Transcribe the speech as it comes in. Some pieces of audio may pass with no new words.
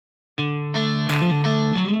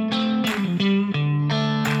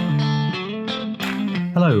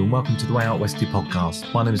Hello and welcome to the Way Out Westy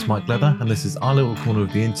podcast. My name is Mike Leather and this is our little corner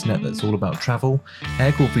of the internet that's all about travel,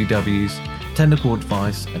 air-cooled VWs, technical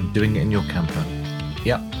advice and doing it in your camper.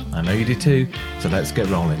 Yep, I know you do too, so let's get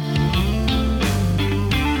rolling.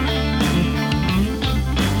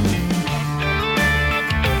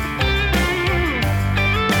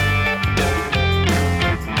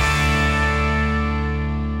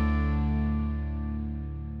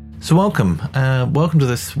 So welcome to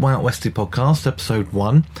this Way Out Westy podcast, episode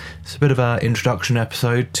 1. It's a bit of an introduction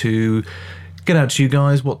episode to get out to you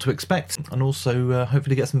guys what to expect and also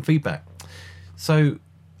hopefully get some feedback. So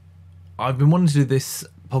I've been wanting to do this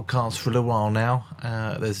podcast for a little while now.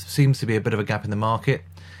 There seems to be a bit of a gap in the market,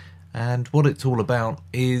 and what it's all about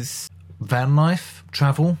is van life,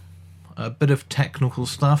 travel, a bit of technical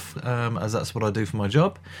stuff, as that's what I do for my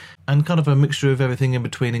job, and kind of a mixture of everything in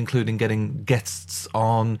between, including getting guests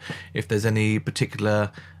on if there's any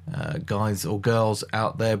particular guys or girls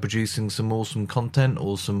out there producing some awesome content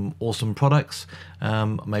or some awesome products.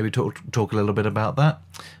 Maybe talk a little bit about that.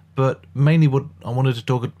 But mainly what I wanted to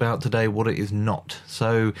talk about today, what it is not.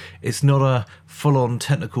 So it's not a full-on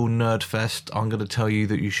technical nerd fest. I'm going to tell you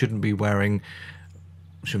that you shouldn't be running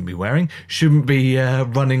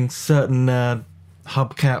certain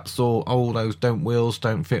hubcaps, or those wheels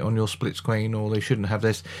don't fit on your split screen, or they shouldn't have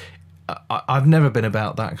this. I've never been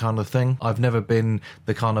about that kind of thing. I've never been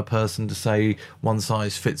the kind of person to say one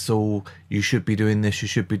size fits all, you should be doing this, you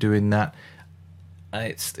should be doing that.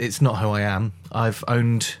 It's not who I am. I've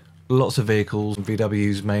owned lots of vehicles,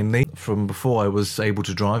 VWs mainly, from before I was able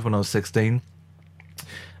to drive when I was 16.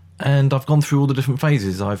 And I've gone through all the different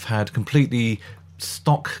phases. I've had completely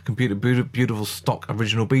stock, beautiful stock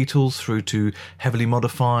original Beetles through to heavily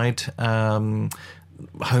modified,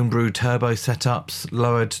 homebrew turbo setups,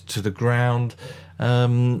 lowered to the ground.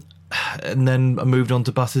 And then I moved on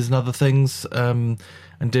to buses and other things, and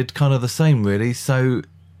did kind of the same really. So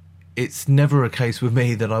it's never a case with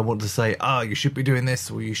me that I want to say, you should be doing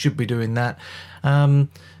this or you should be doing that.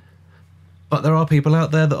 But there are people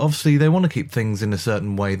out there that obviously they want to keep things in a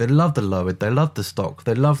certain way. They love the lowered, they love the stock,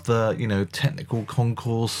 they love the technical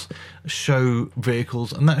concourse show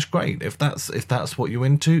vehicles, and that's great. If that's what you're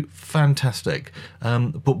into, fantastic.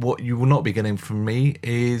 But what you will not be getting from me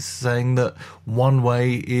is saying that one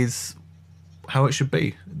way is how it should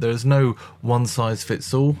be. There is no one size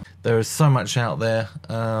fits all. There is so much out there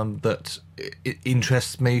that it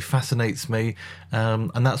interests me, fascinates me,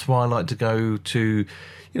 and that's why I like to go to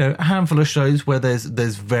a handful of shows where there's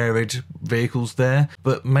varied vehicles there,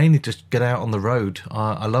 but mainly just get out on the road.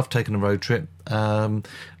 I love taking a road trip.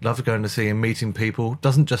 Love going to see and meeting people.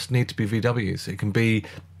 Doesn't just need to be VWs. It can be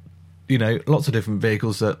lots of different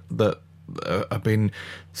vehicles that have been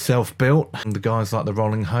self-built. The guys like the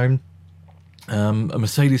Rolling Home. A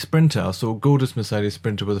Mercedes Sprinter. I saw a gorgeous Mercedes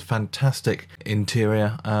Sprinter with a fantastic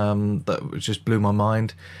interior that just blew my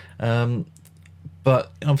mind.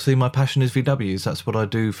 But obviously my passion is VWs. That's what I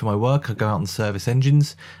do for my work. I go out and service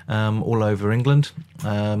engines all over England.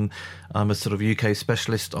 I'm a sort of UK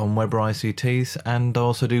specialist on Weber ICTs, and I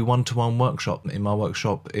also do one-to-one workshop in my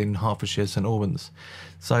workshop in Hertfordshire, St Albans.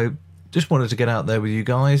 So just wanted to get out there with you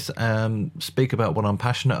guys, speak about what I'm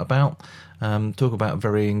passionate about, talk about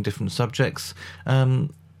varying different subjects,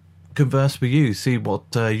 converse with you, see what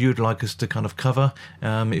you'd like us to kind of cover.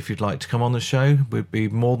 If you'd like to come on the show, we'd be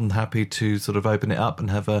more than happy to sort of open it up and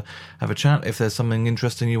have a chat if there's something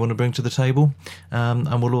interesting you want to bring to the table.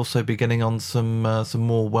 And we'll also be getting on some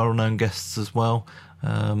more well-known guests as well,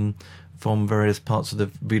 from various parts of the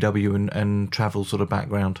VW and travel sort of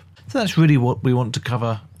background. So that's really what we want to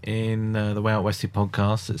cover in the Way Out Westy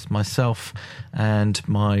podcast. It's myself and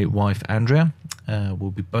my wife Andrea.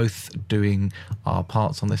 We'll be both doing our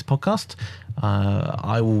parts on this podcast.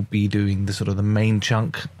 I will be doing the main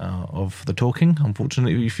chunk of the talking,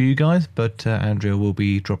 unfortunately for you guys, but Andrea will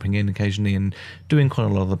be dropping in occasionally and doing quite a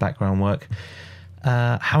lot of the background work.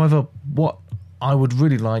 However, what I would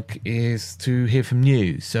really like is to hear from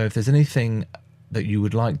you. So if there's anything that you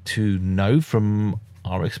would like to know from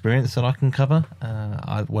our experience that I can cover,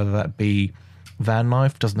 whether that be van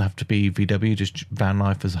life, doesn't have to be VW, just van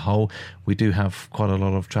life as a whole. We do have quite a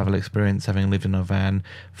lot of travel experience, having lived in a van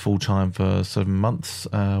full-time for 7 months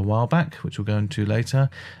a while back, which we'll go into later,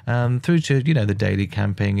 through to the daily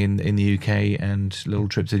camping in the UK and little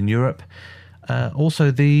trips in Europe. Also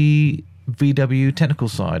the VW technical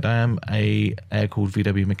side. I am a air-cooled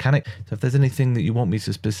VW mechanic, so if there's anything that you want me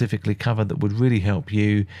to specifically cover that would really help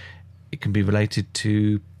you, it can be related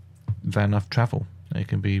to van life travel. It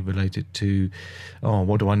can be related to,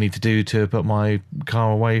 what do I need to do to put my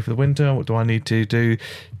car away for the winter? What do I need to do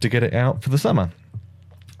to get it out for the summer?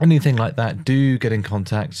 anything like that, do get in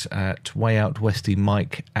contact at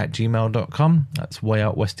wayoutwestymike@gmail.com. That's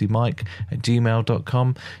wayoutwestymike@gmail.com.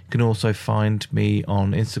 You can also find me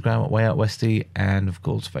on Instagram at wayoutwesty, and of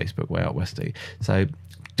course Facebook wayoutwesty. So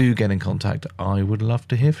do get in contact. I would love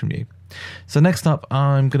to hear from you. So next up,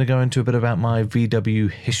 I'm going to go into a bit about my VW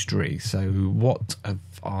history. So what have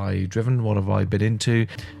I driven? What have I been into?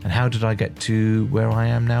 And how did I get to where I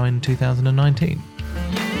am now in 2019?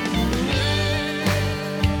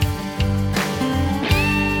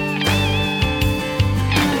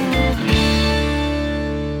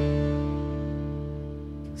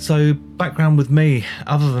 So background with me,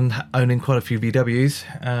 other than owning quite a few VWs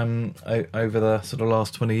over the sort of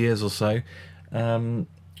last 20 years or so,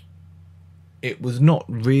 it was not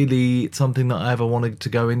really something that I ever wanted to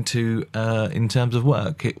go into in terms of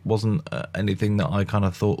work. It wasn't anything that I kind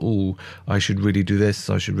of thought, oh, I should really do this,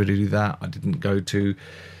 I should really do that. I didn't go to,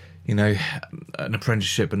 you know, an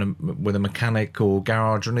apprenticeship with a mechanic or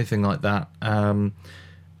garage or anything like that. I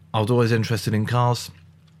was always interested in cars.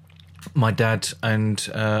 My dad owned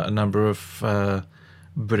a number of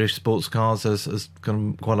British sports cars, as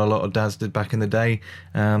quite a lot of dads did back in the day.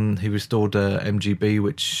 He restored a MGB,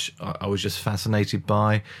 which I was just fascinated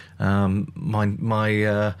by. My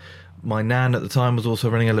nan at the time was also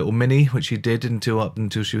running a little Mini, which he did until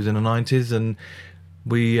she was in the 90s, and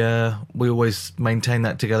we always maintained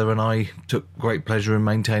that together, and I took great pleasure in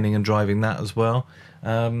maintaining and driving that as well.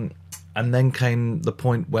 And then came the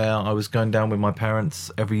point where I was going down with my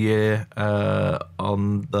parents every year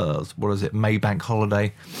on the, Maybank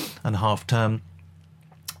holiday and half term.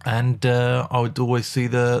 And I would always see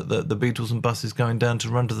the Beatles and buses going down to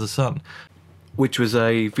Run to the Sun, which was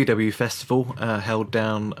a VW festival held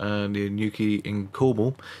down near Newquay in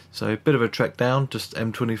Cornwall. So a bit of a trek down, just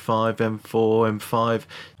M25, M4, M5.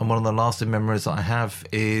 And one of the lasting memories that I have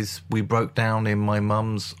is we broke down in my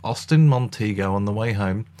mum's Austin Montego on the way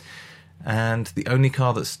home. And the only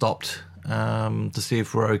car that stopped to see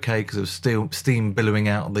if we're okay, because there was still steam billowing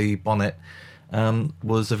out of the bonnet,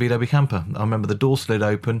 was a VW camper. I remember the door slid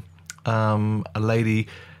open. A lady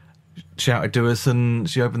shouted to us, and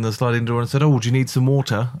she opened the sliding door and said, "Oh, do you need some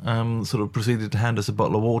water?" Sort of proceeded to hand us a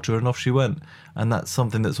bottle of water, and off she went. And that's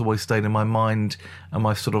something that's always stayed in my mind, and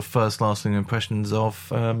my sort of first lasting impressions of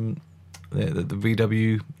the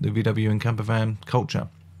VW and camper van culture.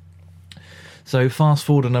 So fast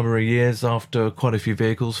forward a number of years after quite a few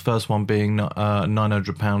vehicles, first one being a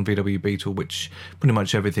 £900 VW Beetle, which pretty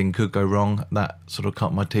much everything could go wrong. That sort of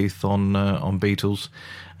cut my teeth on Beetles.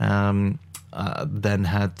 Then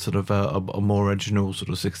had sort of a more original sort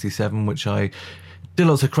of 67, which I did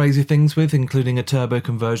lots of crazy things with, including a turbo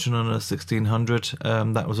conversion on a 1600.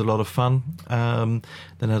 That was a lot of fun. Then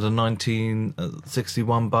had a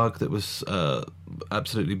 1961 Bug that was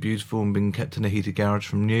absolutely beautiful and been kept in a heated garage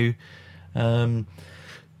from new.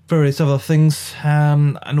 Various other things,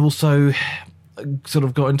 and also sort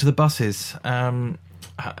of got into the buses.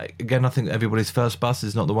 Again, I think everybody's first bus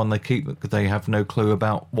is not the one they keep, because they have no clue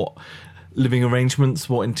about what living arrangements,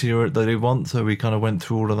 what interior they want. So we kind of went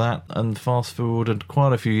through all of that, and fast forwarded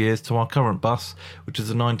quite a few years to our current bus, which is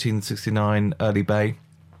a 1969 Early Bay,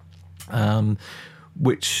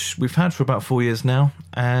 which we've had for about 4 years now.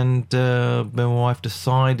 And my wife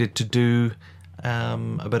decided to do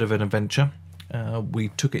a bit of an adventure. We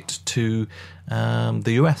took it to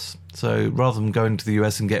the US. So rather than going to the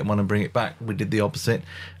US and getting one and bring it back, we did the opposite.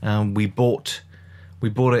 We bought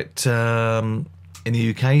it in the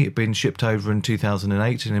UK. It'd been shipped over in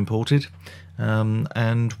 2008 and imported,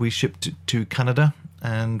 and we shipped it to Canada,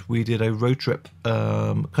 and we did a road trip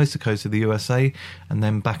coast to coast of the USA and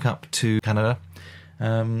then back up to Canada,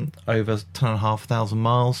 over 10,500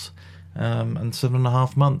 miles. And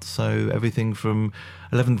 7.5 months, so everything from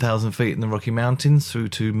 11,000 feet in the Rocky Mountains through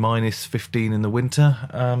to minus 15 in the winter,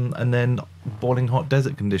 and then boiling hot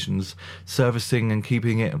desert conditions, servicing and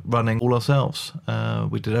keeping it running all ourselves.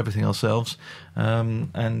 We did everything ourselves,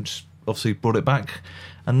 and obviously brought it back,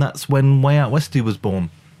 and that's when Way Out Westy was born.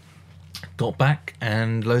 Got back,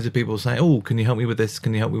 and loads of people saying, "Oh, can you help me with this?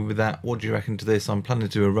 Can you help me with that? What do you reckon to this? I'm planning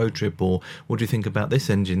to do a road trip," or "What do you think about this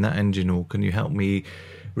engine, that engine?" or "Can you help me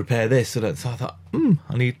repair this?" So I thought, I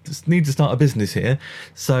need to start a business here.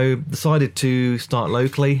 So decided to start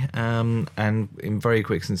locally, and in very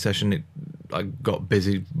quick succession, I got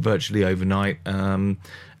busy virtually overnight. And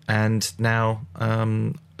now,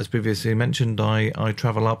 as previously mentioned, I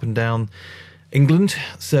travel up and down England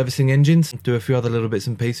servicing engines, do a few other little bits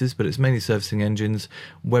and pieces, but it's mainly servicing engines,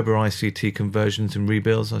 Weber ICT conversions and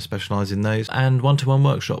rebuilds. I specialise in those, and one-to-one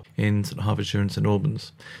workshop in St Hertfordshire and St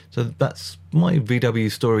Albans. So that's my VW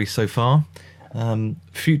story so far.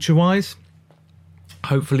 Future-wise,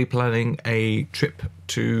 Hopefully planning a trip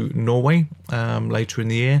to Norway later in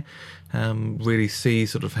the year. Really see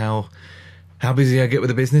sort of how busy I get with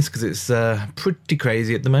the business, because it's pretty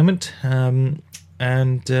crazy at the moment. Go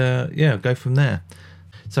from there.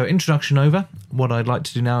 So introduction over. What I'd like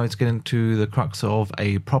to do now is get into the crux of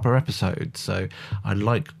a proper episode. So I'd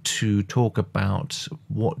like to talk about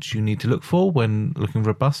what you need to look for when looking for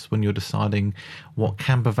a bus, when you're deciding what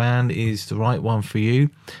camper van is the right one for you,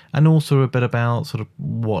 and also a bit about sort of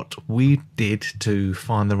what we did to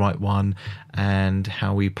find the right one and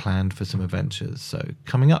how we planned for some adventures. So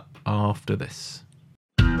coming up after this.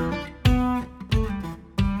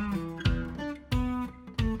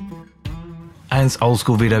 As old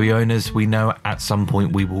school VW owners, we know at some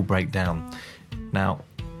point we will break down. Now,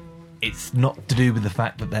 it's not to do with the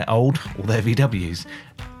fact that they're old or they're VWs.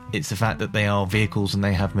 It's the fact that they are vehicles and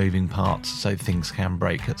they have moving parts, so things can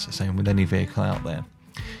break. It's the same with any vehicle out there.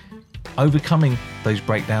 Overcoming those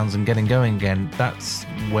breakdowns and getting going again, that's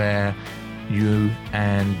where you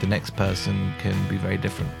and the next person can be very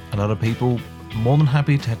different. A lot of people more than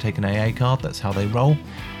happy to take an AA card, that's how they roll.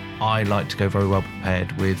 I like to go very well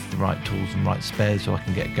prepared with the right tools and right spares so I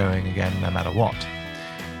can get going again no matter what.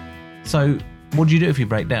 So what do you do if you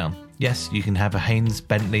break down? Yes, you can have a Haynes,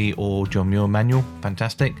 Bentley or John Muir manual,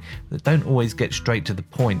 fantastic, but don't always get straight to the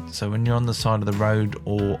point. So when you're on the side of the road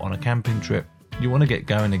or on a camping trip, you want to get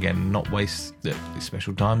going again and not waste the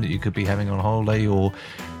special time that you could be having on holiday or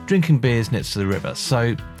drinking beers next to the river.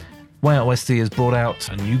 So Way Out Westie has brought out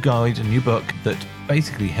a new guide, a new book that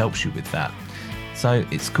basically helps you with that. So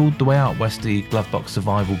it's called the Way Out Westie Glovebox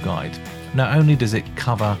Survival Guide. Not only does it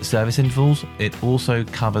cover service intervals, it also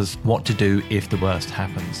covers what to do if the worst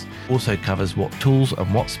happens. Also covers what tools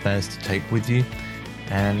and what spares to take with you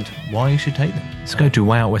and why you should take them. So go to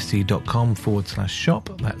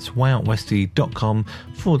wayoutwestie.com/shop. That's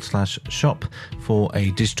wayoutwestie.com/shop for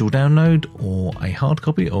a digital download or a hard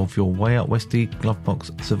copy of your Way Out Westie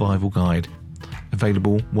Glovebox Survival Guide.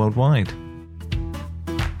 Available worldwide.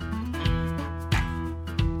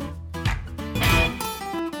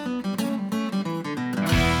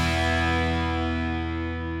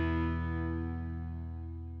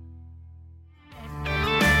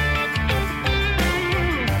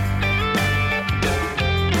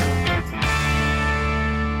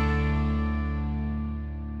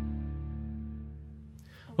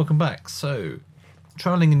 Welcome back. So,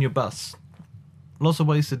 travelling in your bus. Lots of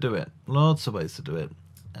ways to do it.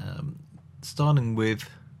 Starting with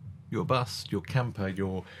your bus, your camper,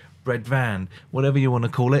 your bread van, whatever you want to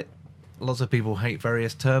call it. Lots of people hate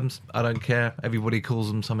various terms. I don't care. Everybody calls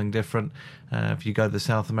them something different. If you go to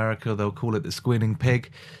South America, they'll call it the squealing pig.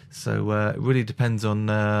 So it really depends on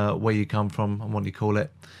where you come from and what you call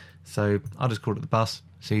it. So I'll just call it the bus.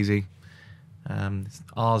 It's easy.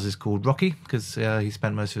 Ours is called Rocky because he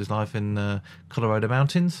spent most of his life in Colorado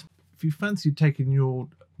mountains. If you fancy taking your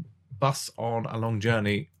bus on a long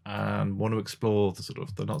journey and want to explore the sort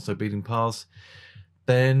of the not so beaten paths,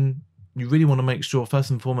 then you really want to make sure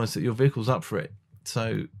first and foremost that your vehicle's up for it.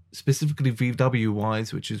 So specifically VW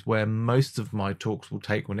wise, which is where most of my talks will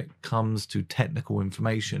take when it comes to technical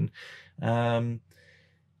information,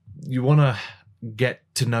 you want to get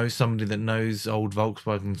to know somebody that knows old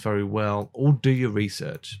Volkswagens very well, or do your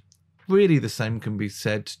research. Really the same can be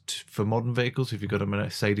said for modern vehicles. If you've got a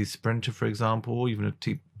Mercedes Sprinter, for example, or even a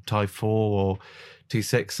Type 4 or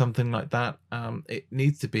T6, something like that, it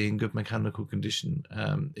needs to be in good mechanical condition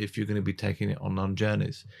if you're going to be taking it on long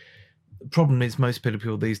journeys. The problem is most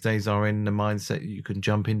people these days are in the mindset you can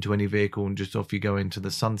jump into any vehicle and just off you go into the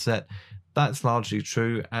sunset. That's largely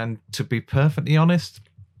true, and to be perfectly honest,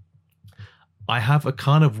 I have a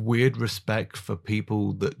kind of weird respect for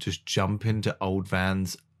people that just jump into old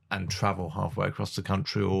vans and travel halfway across the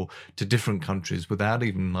country or to different countries without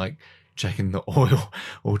even like checking the oil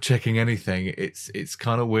or checking anything. It's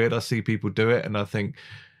kind of weird. I see people do it and I think,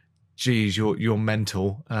 geez, you're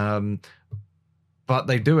mental. But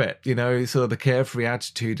they do it, you know, sort of the carefree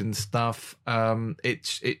attitude and stuff.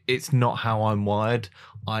 It's not how I'm wired.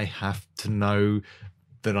 I have to know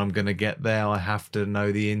that I'm going to get there. I have to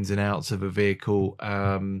know the ins and outs of a vehicle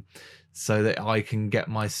so that I can get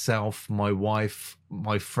myself, my wife,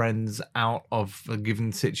 my friends out of a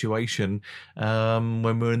given situation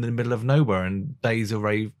when we're in the middle of nowhere and days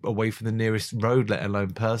away from the nearest road, let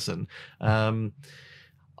alone person. Our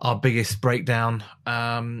biggest breakdown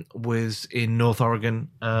was in North Oregon.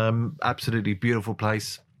 Absolutely beautiful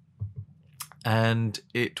place. And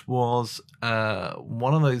it was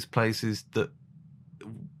one of those places that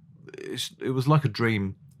it was like a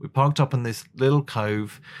dream. We parked up in this little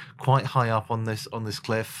cove, quite high up on this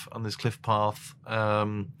cliff path.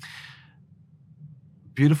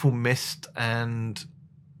 beautiful mist and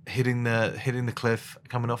hitting the cliff,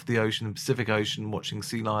 coming off the ocean, the Pacific Ocean, watching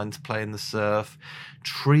sea lions play in the surf.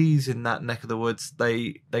 Trees in that neck of the woods,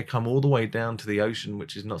 they come all the way down to the ocean,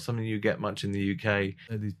 which is not something you get much in the UK.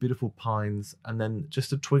 These beautiful pines, and then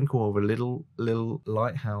just a twinkle of a little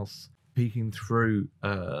lighthouse peeking through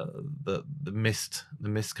the mist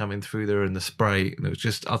coming through there in the spray, and it was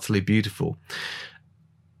just utterly beautiful.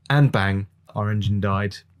 And bang, our engine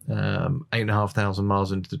died 8,500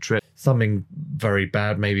 miles into the trip. Something very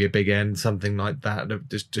bad, maybe a big end, something like that.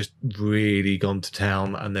 Just really gone to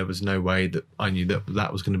town, and there was no way that I knew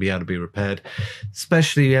that was going to be able to be repaired,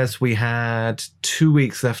 especially as we had 2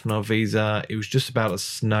 weeks left on our visa. It was just about to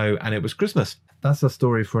snow, and it was Christmas. That's a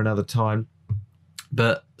story for another time.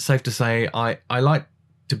 But safe to say, I like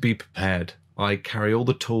to be prepared. I carry all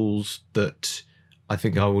the tools that I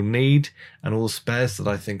think I will need and all the spares that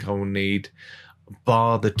I think I will need,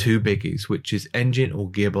 bar the two biggies, which is engine or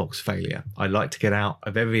gearbox failure. I like to get out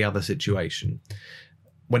of every other situation.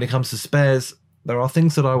 When it comes to spares, there are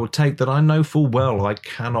things that I will take that I know full well I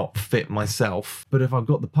cannot fit myself. But if I've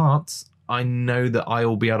got the parts, I know that I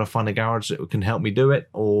will be able to find a garage that can help me do it,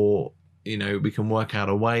 or we can work out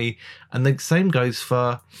a way. And the same goes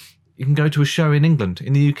for, you can go to a show in England,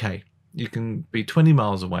 in the UK. You can be 20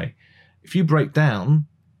 miles away. If you break down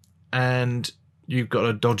and you've got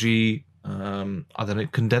a dodgy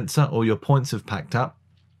condenser, or your points have packed up,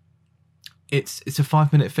 it's a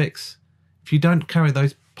 5-minute fix. If you don't carry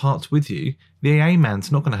those parts with you, the AA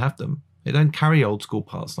man's not going to have them. They don't carry old school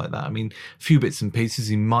parts like that. I mean, a few bits and pieces.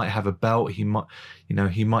 He might have a belt. He might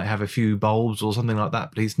have a few bulbs or something like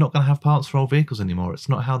that. But he's not going to have parts for old vehicles anymore. It's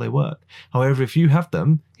not how they work. However, if you have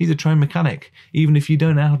them, he's a trained mechanic. Even if you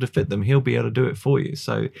don't know how to fit them, he'll be able to do it for you.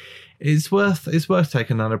 So it's worth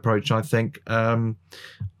taking that approach, I think.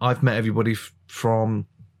 I've met everybody from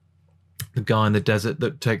the guy in the desert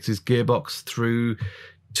that takes his gearbox through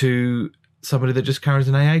to somebody that just carries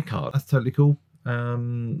an AA card. That's totally cool.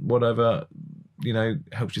 Whatever,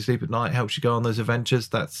 helps you sleep at night, helps you go on those adventures.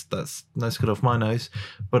 That's no skin off my nose.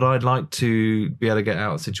 But I'd like to be able to get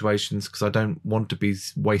out of situations, because I don't want to be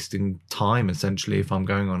wasting time, essentially, if I'm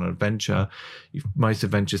going on an adventure. Most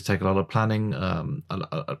adventures take a lot of planning,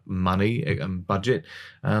 money and budget,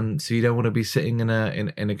 so you don't want to be sitting in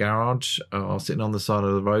a garage or sitting on the side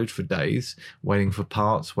of the road for days waiting for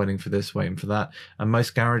parts, waiting for this, waiting for that. And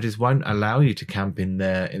most garages won't allow you to camp in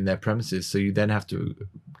their premises, so you then have to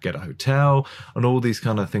get a hotel and all these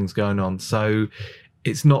kind of things going on. So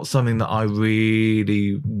it's not something that I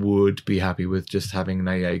really would be happy with, just having an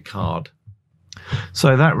AA card.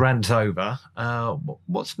 So that rant over.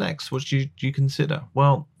 What's next? What do you consider?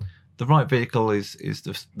 Well, the right vehicle is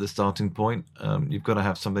the starting point. You've got to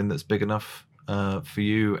have something that's big enough for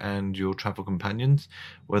you and your travel companions,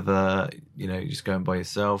 whether you're just going by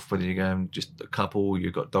yourself, whether you're going just a couple,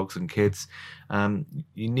 you've got dogs and kids.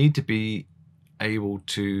 You need to be able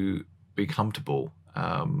to be comfortable,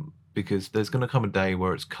 because there's going to come a day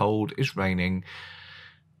where it's cold, it's raining,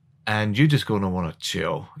 and you're just going to want to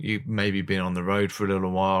chill. You've maybe been on the road for a little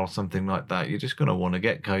while, something like that. You're just going to want to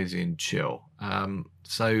get cozy and chill.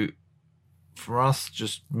 So for us,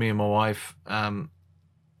 just me and my wife,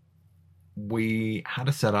 we had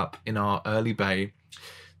a setup in our early bay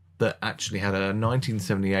that actually had a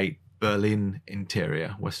 1978 Berlin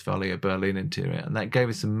interior, Westfalia Berlin interior, and that gave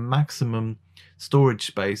us a maximum storage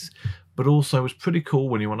space, but also was pretty cool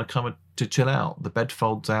when you want to come to chill out. The bed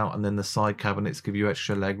folds out, and then the side cabinets give you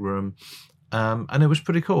extra leg room, and it was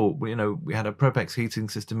pretty cool. We had a Propex heating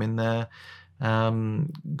system in there,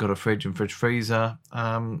 got a fridge and fridge freezer,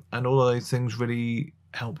 and all of those things really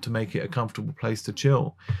helped to make it a comfortable place to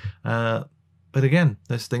chill. But again,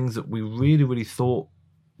 there's things that we really, really thought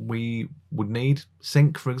we would need.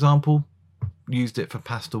 Sink, for example, used it for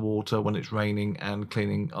pasta water when it's raining and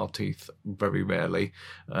cleaning our teeth very rarely.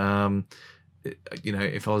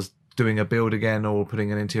 If I was doing a build again or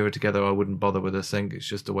putting an interior together, I wouldn't bother with a sink. It's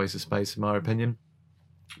just a waste of space, in my opinion.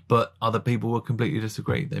 But other people will completely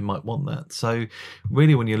disagree. They might want that. So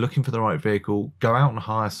really, when you're looking for the right vehicle, go out and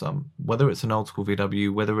hire some. Whether it's an old school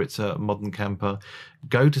VW, whether it's a modern camper,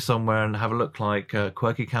 go to somewhere and have a look, like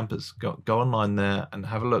Quirky Campers. Go online there and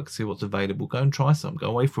have a look, see what's available. Go and try some. Go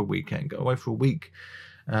away for a weekend. Go away for a week.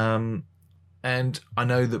 And I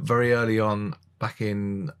know that very early on, back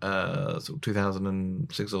in sort of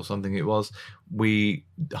 2006 or something it was, we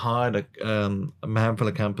hired a handful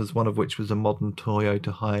of campers, one of which was a modern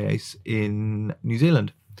Toyota Hiace in New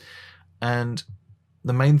Zealand. And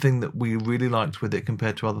the main thing that we really liked with it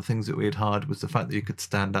compared to other things that we had hired was the fact that you could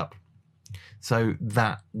stand up. So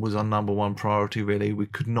that was our number one priority, really. We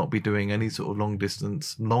could not be doing any sort of long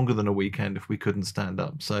distance longer than a weekend if we couldn't stand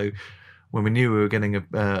up. So when we knew we were getting a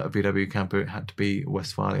VW camper, it had to be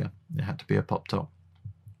Westfalia. It had to be a pop top.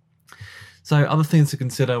 So other things to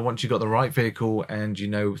consider once you've got the right vehicle and you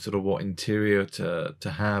know sort of what interior to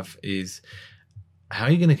have is, how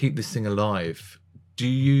are you going to keep this thing alive? Are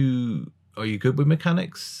you good with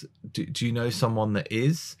mechanics? Do you know someone that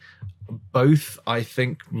is? Both, I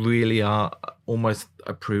think, really are almost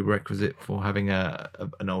a prerequisite for having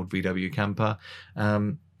an old VW camper.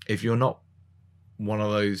 If you're not one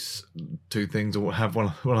of those two things, or have one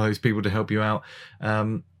of those people to help you out,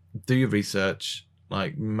 do your research.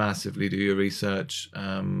 Like, massively do your research.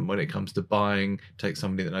 When it comes to buying, take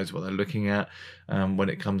somebody that knows what they're looking at. When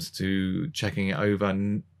it comes to checking it over,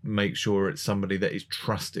 and make sure it's somebody that is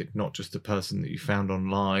trusted, not just a person that you found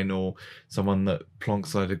online or someone that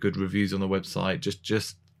plonks out good reviews on the website.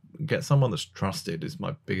 Just get someone that's trusted is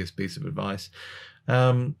my biggest piece of advice.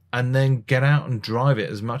 And then get out and drive it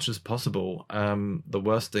as much as possible. The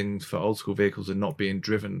worst things for old school vehicles are not being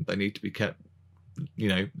driven. They need to be kept,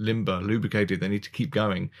 limber, lubricated. They need to keep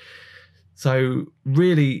going. So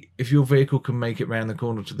really, if your vehicle can make it round the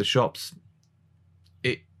corner to the shops,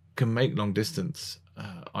 it can make long distance.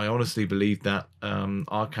 I honestly believe that.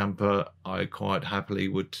 Our camper, I quite happily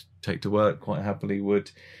would take to work, quite happily would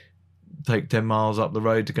take 10 miles up the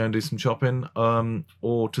road to go and do some shopping,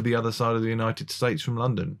 or to the other side of the United States from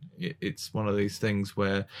London. It's one of these things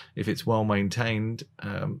where if it's well maintained,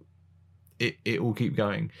 it will keep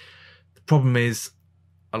going. The problem is,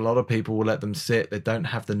 a lot of people will let them sit. They don't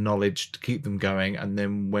have the knowledge to keep them going, and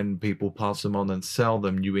then when people pass them on and sell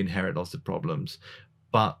them, you inherit lots of problems.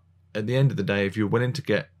 But at the end of the day, if you're willing to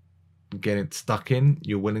get it stuck in,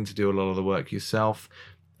 you're willing to do a lot of the work yourself,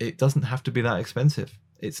 it doesn't have to be that expensive.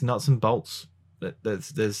 It's nuts and bolts.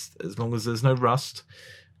 There's as long as there's no rust,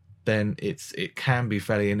 then it can be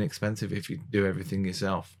fairly inexpensive if you do everything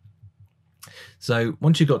yourself. So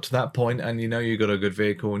once you got to that point and you've got a good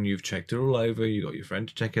vehicle and you've checked it all over, you got your friend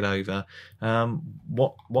to check it over,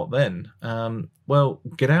 what then? Well,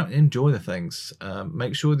 get out and enjoy the things.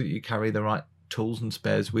 Make sure that you carry the right tools and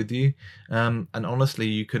spares with you, and honestly,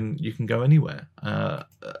 you can go anywhere. A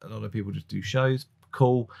lot of people just do shows.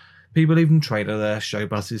 Cool. People even trailer their show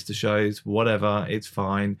buses to shows, whatever, it's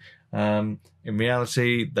fine. In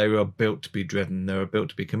reality, they were built to be driven. They were built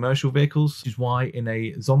to be commercial vehicles, which is why in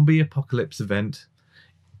a zombie apocalypse event,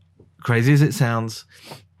 crazy as it sounds,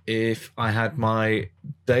 if I had my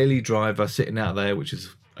daily driver sitting out there, which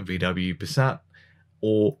is a VW Passat,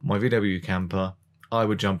 or my VW camper, I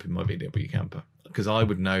would jump in my VW camper, because I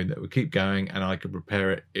would know that it would keep going and I could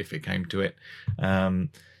repair it if it came to it.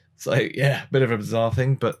 So yeah, bit of a bizarre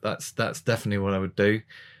thing, but that's definitely what I would do.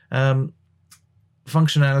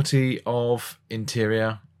 Functionality of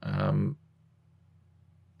interior,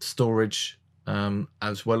 storage,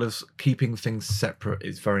 as well as keeping things separate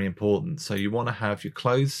is very important. So you want to have your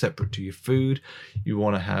clothes separate to your food. You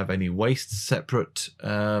want to have any waste separate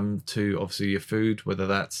to obviously your food, whether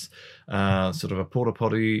that's sort of a porta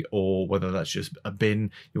potty or whether that's just a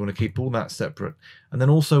bin. You want to keep all that separate. And then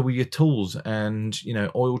also with your tools and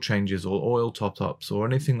oil changes or oil top ups or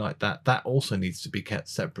anything like that, that also needs to be kept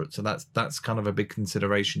separate. So that's kind of a big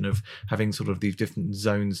consideration of having sort of these different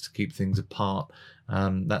zones to keep things apart.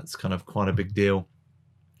 That's kind of quite a big deal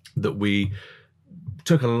that we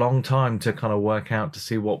took a long time to kind of work out to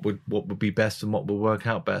see what would be best and what would work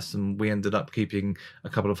out best, and we ended up keeping a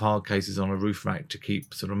couple of hard cases on a roof rack to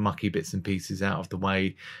keep sort of mucky bits and pieces out of the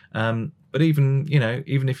way. But even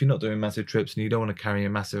if you're not doing massive trips and you don't want to carry a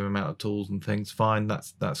massive amount of tools and things, fine,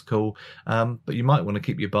 that's cool. But you might want to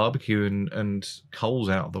keep your barbecue and coals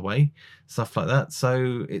out of the way, stuff like that.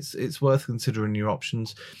 So it's worth considering your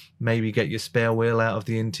options. Maybe get your spare wheel out of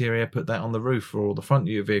the interior, put that on the roof or the front of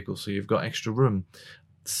your vehicle so you've got extra room.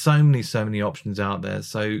 So many options out there.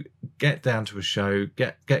 So get down to a show,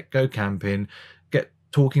 go camping, get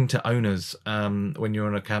talking to owners when you're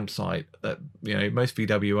on a campsite. That most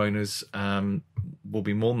VW owners will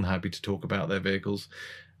be more than happy to talk about their vehicles,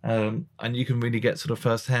 and you can really get sort of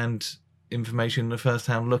first-hand information, a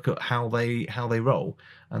first-hand look at how they roll.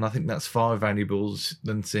 And I think that's far valuable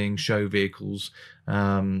than seeing show vehicles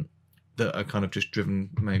that are kind of just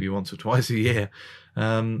driven maybe once or twice a year.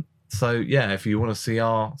 So yeah, if you want to see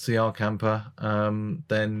our camper,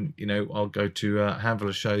 then I'll go to a handful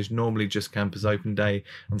of shows. Normally just Campers Open Day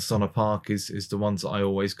and Sonner Park is the ones that I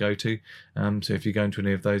always go to. So if you're going to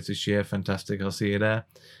any of those this year, fantastic, I'll see you there.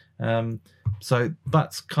 So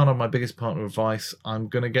that's kind of my biggest part of advice. I'm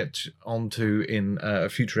going to get onto in a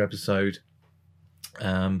future episode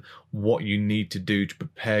what you need to do to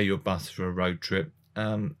prepare your bus for a road trip.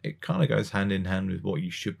 It kind of goes hand in hand with what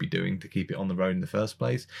you should be doing to keep it on the road in the first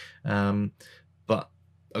place. But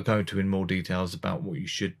I'll go into in more details about what you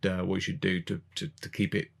should do to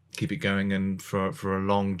keep it going and for a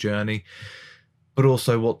long journey. But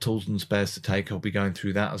also what tools and spares to take. I'll be going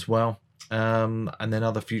through that as well. And then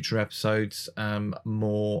other future episodes,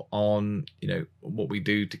 more on, what we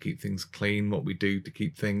do to keep things clean, what we do to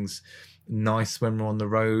keep things nice when we're on the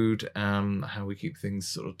road, how we keep things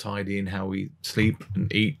sort of tidy, and how we sleep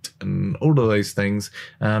and eat and all of those things.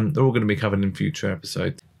 They're all going to be covered in future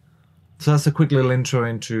episodes. So that's a quick little intro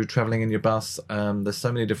into traveling in your bus. There's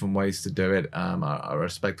so many different ways to do it. I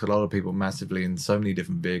respect a lot of people massively in so many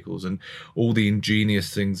different vehicles and all the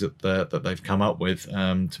ingenious things that they've come up with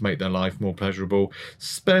to make their life more pleasurable,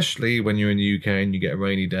 especially when you're in the UK and you get a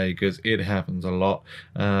rainy day, because it happens a lot.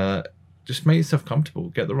 Just make yourself comfortable.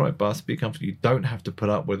 Get the right bus, be comfortable. You don't have to put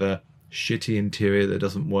up with a shitty interior that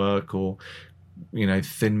doesn't work, or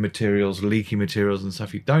thin materials, leaky materials and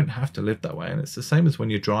stuff. You don't have to live that way. And it's the same as when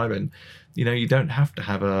you're driving. You don't have to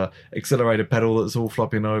have a accelerator pedal that's all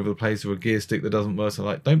flopping all over the place, or a gear stick that doesn't work.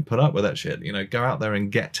 So don't put up with that shit. Go out there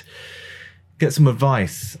and get some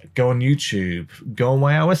advice. Go on YouTube, go on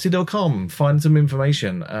wyowesley.com, find some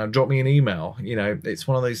information, drop me an email. It's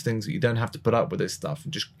one of those things that you don't have to put up with this stuff.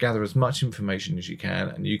 Just gather as much information as you can,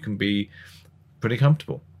 and you can be pretty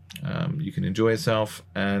comfortable. You can enjoy yourself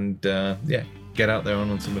and get out there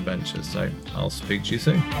on some adventures. So I'll speak to you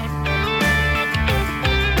soon.